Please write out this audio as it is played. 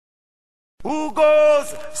Who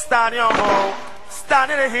goes? Stand your hoe.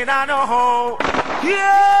 Stand in the hin and no hoe.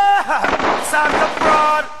 Yeah! Santa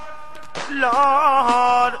fraud.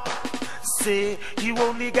 Lord. Say you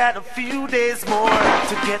only got a few days more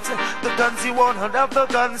to get the guns you want out of the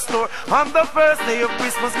gun store. On the first day of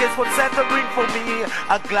Christmas, guess what Santa bring for me?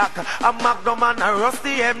 A Glock, a Magnum and a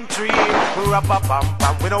rusty M3. Rappa Pam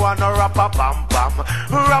Pam, we don't want no Rappa Pam Pam.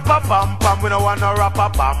 Rappa Pam Pam, we don't want no Rappa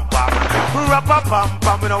Pam Pam. Rappa Pam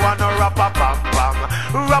Pam, we don't want no Rappa Pam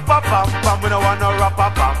Pam. Rappa Pam Pam, we don't want no Rappa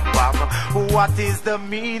Pam Pam. What is the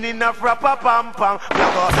meaning of Rappa Pam Pam? We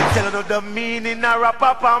gonna tell you the meaning of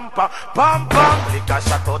Rappa Pam Pam. Pam pam, lick a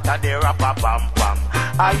shot out of the Rappa Pam Pam.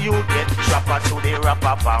 Are you get trapped to the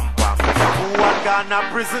Rappa Pam Pam? One gonna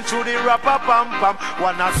prison to the Rappa Pam Pam.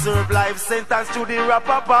 One a serve life sentence to the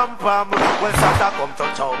Rappa Pam Pam. When Santa come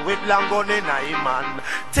to town with long gun in a man,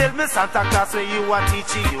 tell me Santa Claus where you a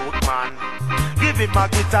teach youth man. Give him a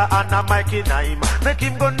guitar and a mic in him. Make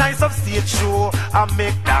him go nice up stage show and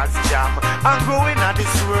make dance jam. And growing at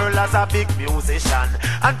this world as a big musician.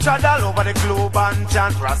 And travel over the globe and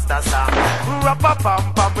chant Rasta song. Rappa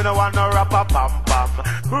Pam Pam, we don't want no Rappa Pam Pam.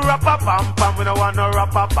 Rappa Pam Pam, we don't want no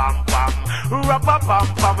Rappa Pam Pam. Rappa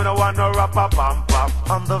Pam Pam, we don't want no Rappa Pam Pam.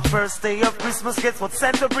 On the first day of Christmas, guess what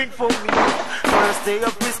Santa bring for me? First day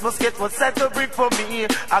of Christmas, guess what Santa bring for me? A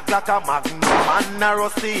Glock, a Magnum and a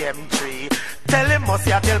rusty M3. Tell him must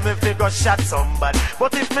ya tell me if he go shot somebody.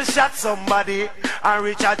 But if me shot somebody and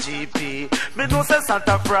reach a GP, me know say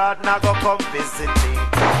Santa fraud now go come visit me.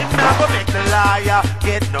 Him now go make the liar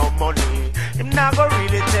get no money. Him now go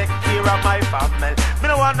really take care of my family. Me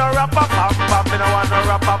no want no Rappa Pam Pam. Me no want no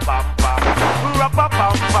Rappa Pam Pam. Rappa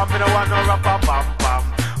Pam Pam. Me no want no Rappa Pam Pam.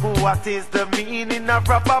 What is the meaning of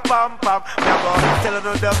Rappa Pam Pam? Me gonna tell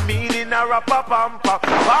you the meaning of Rappa Pam Pam.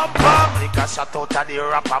 Pam Pam, lick a shot out of the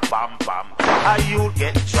Rappa Pam Pam. And you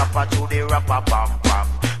get trapped to the Rappa Pam Pam.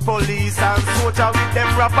 Police and soldier with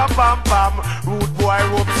them Rappa Pam Pam. Rude boy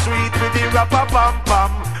roam street with the Rappa Pam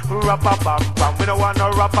Pam. Rappa Pam Pam, we don't want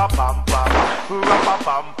no Rappa Pam Pam. Rappa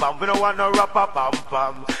Pam Pam, we don't want no Rappa Pam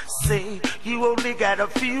Pam. Say you only got a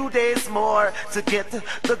few days more to get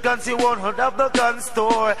the guns you want out of the gun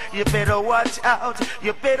store. You better watch out,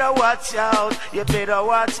 you better watch out, you better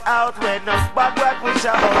watch out when the bad boy push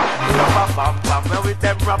out. Rappa Pam Pam, we with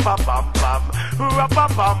them Rappa Pam Pam.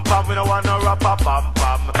 Rappa Pam Pam, we don't want no Rappa Pam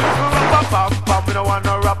Pam. Rappa Pam Pam, we don't want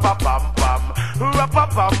no Rappa Pam Pam. Rappa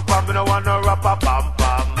Pam Pam, we don't want no Rappa Pam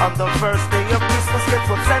Pam. On the first day of Christmas, guess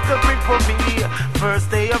what Santa bring for me? First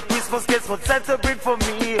day of Christmas, guess what Santa bring for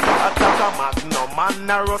me? A Glock, a Magnum and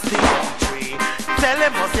a rusty M3. Tell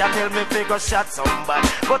him must ya tell me if he go shot somebody.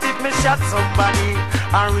 But if me shot somebody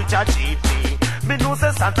and reach a GP, me know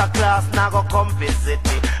say Santa Claus now go come visit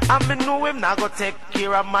me. And me know him now go take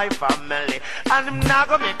care of my family. And him now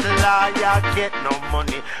go make the liar get no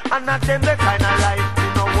money. And not them the kind of life me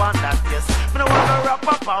no want that, yes. Me no want no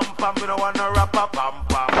Rappa Pam Pam, me no want no Rappa Pam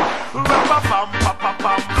Pam. Rappa Pam Pam Pam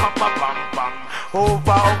Pam Pam Pam.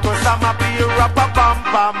 Over Uncle Sam a be Rappa Pam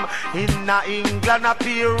Pam. Inna England a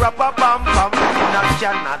be Rappa Pam Pam. Inna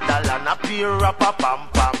Canada land a be Rappa Pam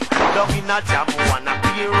Pam. Down inna Jamaica a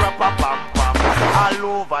be Rappa Pam Pam. All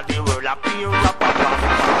over the world a be Rappa Pam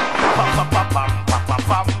Pam. Pam pam pam pam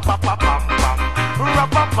pam pam pam pam.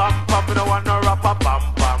 Rappa Pam Pam, me no want no Rappa Pam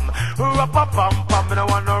Pam. Rappa Pam Pam, me no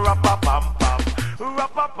want no Rappa Pam Pam.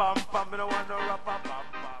 Rappa Pam Pam, me no want no Rappa Pam.